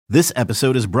This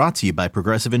episode is brought to you by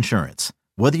Progressive Insurance.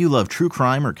 Whether you love true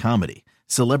crime or comedy,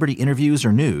 celebrity interviews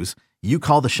or news, you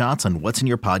call the shots on what's in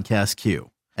your podcast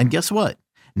queue. And guess what?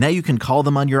 Now you can call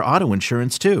them on your auto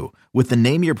insurance too with the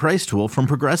Name Your Price tool from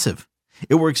Progressive.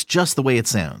 It works just the way it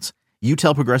sounds. You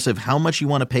tell Progressive how much you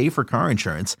want to pay for car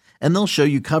insurance, and they'll show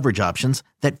you coverage options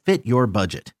that fit your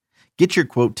budget. Get your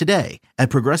quote today at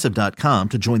Progressive.com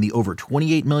to join the over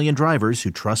 28 million drivers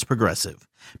who trust Progressive.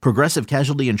 Progressive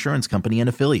Casualty Insurance Company and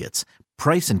Affiliates.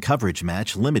 Price and coverage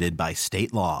match limited by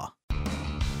state law.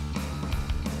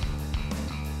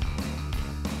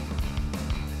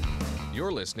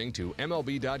 You're listening to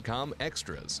MLB.com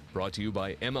Extras, brought to you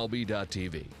by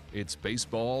MLB.tv. It's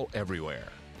baseball everywhere.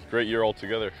 Great year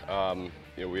altogether.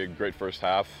 We had a great first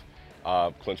half,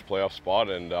 clinched playoff spot,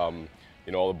 and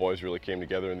all the boys really came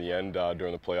together in the end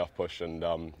during the playoff push, and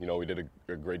we did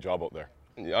a great job out there.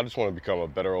 I just want to become a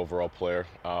better overall player.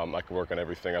 I can work on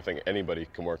everything. I think anybody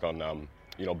can work on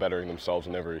bettering themselves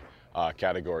in every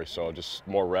category. So just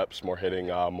more reps, more hitting,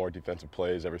 more defensive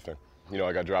plays, everything.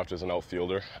 I got drafted as an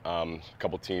outfielder. A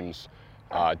couple teams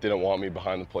didn't want me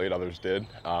behind the plate, others did.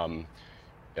 And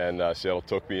Seattle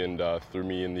took me and threw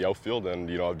me in the outfield, and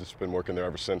I've just been working there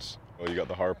ever since. You got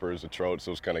the Harpers, the Trouts,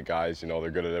 those kind of guys.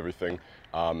 They're good at everything,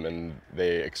 and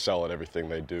they excel at everything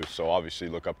they do. So obviously,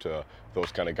 look up to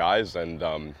those kind of guys, and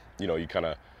you kind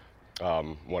of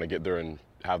want to get there and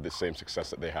have the same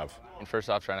success that they have. First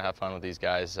off, trying to have fun with these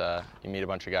guys. You meet a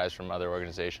bunch of guys from other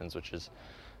organizations, which is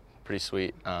pretty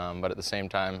sweet. But at the same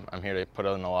time, I'm here to put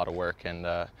in a lot of work, and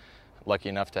lucky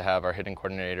enough to have our hitting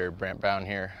coordinator, Brant Brown,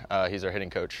 here. He's our hitting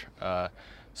coach.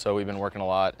 So we've been working a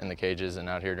lot in the cages and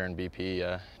out here during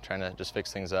BP, trying to just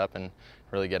fix things up and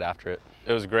really get after it.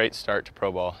 It was a great start to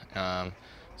pro ball.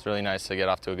 It's really nice to get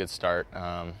off to a good start.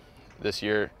 This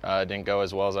year didn't go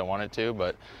as well as I wanted to,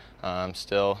 but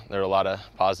still there are a lot of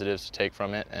positives to take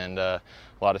from it, and a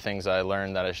lot of things I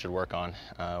learned that I should work on,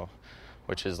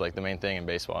 which is like the main thing in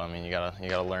baseball. I mean, you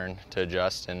gotta learn to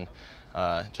adjust, and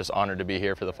just honored to be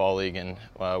here for the Fall League, and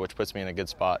which puts me in a good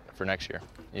spot for next year.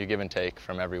 You give and take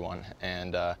from everyone,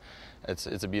 and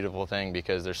it's a beautiful thing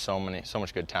because there's so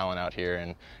much good talent out here,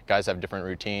 and guys have different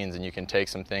routines, and you can take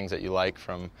some things that you like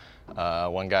from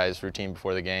one guy's routine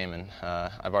before the game, and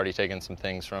I've already taken some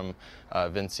things from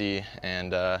Vinci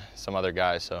and some other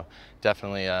guys, so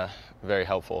definitely very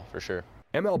helpful for sure.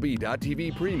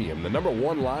 MLB.tv Premium, the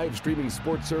 #1 live streaming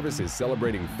sports service, is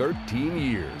celebrating 13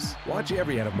 years. Watch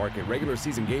every out-of-market regular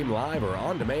season game live or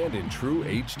on demand in true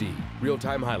HD.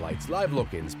 Real-time highlights, live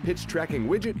look-ins, pitch tracking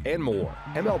widget, and more.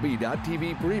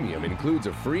 MLB.tv Premium includes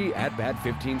a free At-Bat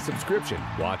 15 subscription.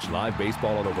 Watch live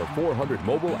baseball on over 400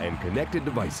 mobile and connected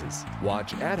devices.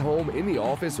 Watch at home, in the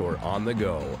office, or on the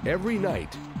go, every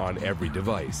night, on every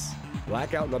device.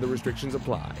 Blackout and other restrictions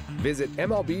apply. Visit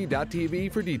MLB.tv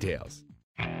for details.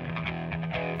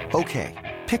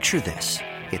 Okay, picture this.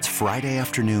 It's Friday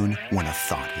afternoon when a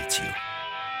thought hits you.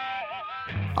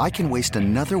 I can waste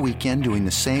another weekend doing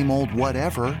the same old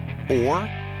whatever, or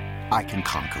I can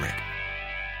conquer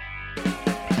it.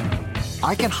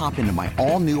 I can hop into my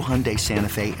all-new Hyundai Santa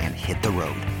Fe and hit the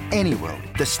road. Any road.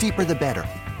 The steeper, the better.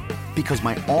 Because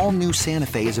my all-new Santa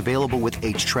Fe is available with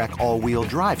H-Track all-wheel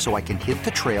drive, so I can hit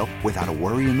the trail without a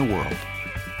worry in the world.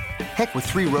 Heck, with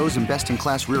 3 rows and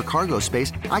best-in-class rear cargo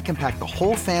space, I can pack the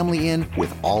whole family in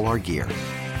with all our gear.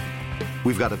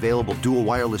 We've got available dual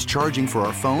wireless charging for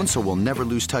our phones, so we'll never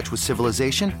lose touch with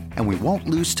civilization, and we won't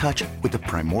lose touch with the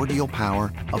primordial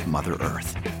power of Mother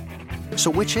Earth. So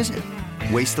which is it?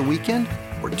 Waste the weekend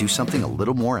or do something a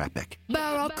little more epic?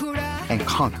 And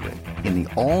conquer it in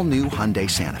the all-new Hyundai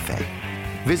Santa Fe.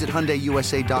 Visit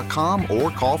HyundaiUSA.com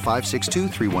or call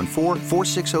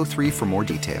 562-314-4603 for more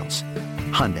details.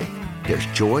 Hyundai, there's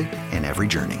joy in every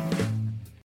journey.